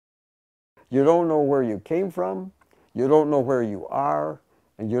You don't know where you came from, you don't know where you are,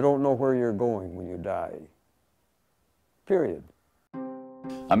 and you don't know where you're going when you die. Period.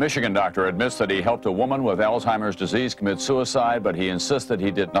 A Michigan doctor admits that he helped a woman with Alzheimer's disease commit suicide, but he insists that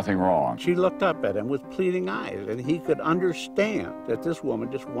he did nothing wrong. She looked up at him with pleading eyes, and he could understand that this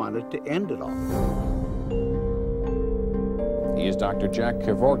woman just wanted to end it all. He is Dr. Jack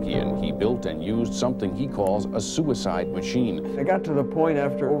Kevorkian. He built and used something he calls a suicide machine. I got to the point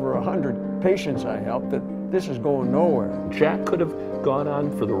after over 100 patients I helped that this is going nowhere. Jack could have gone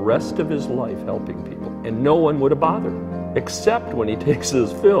on for the rest of his life helping people, and no one would have bothered him. Except when he takes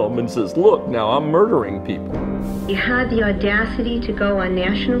his film and says, look, now I'm murdering people. You had the audacity to go on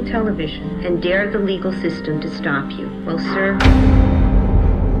national television and dare the legal system to stop you. Well, sir,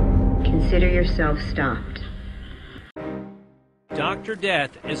 consider yourself stopped. Dr.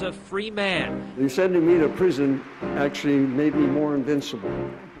 Death is a free man. They're sending me to prison actually made me more invincible.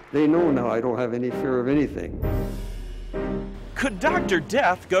 They know now I don't have any fear of anything. Could Dr.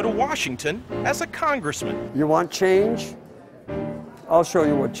 Death go to Washington as a congressman? You want change? I'll show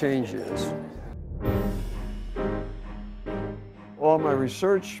you what change is. All my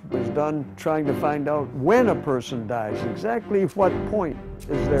research was done trying to find out when a person dies, exactly what point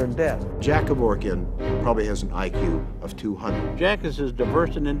is their death. Jack Kevorkian probably has an IQ of 200. Jack is as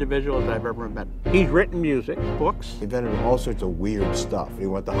diverse an individual as I've ever met. He's written music, books. He invented all sorts of weird stuff. He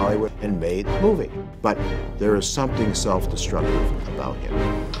went to Hollywood and made a movie. But there is something self-destructive about him.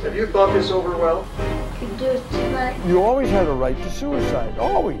 Have you thought this over well? Could do it too much. You always had a right to suicide,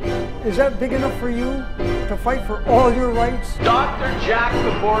 always. Is that big enough for you to fight for all your rights? Dr. Jack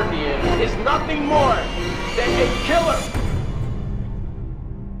Kevorkian is nothing more than a killer.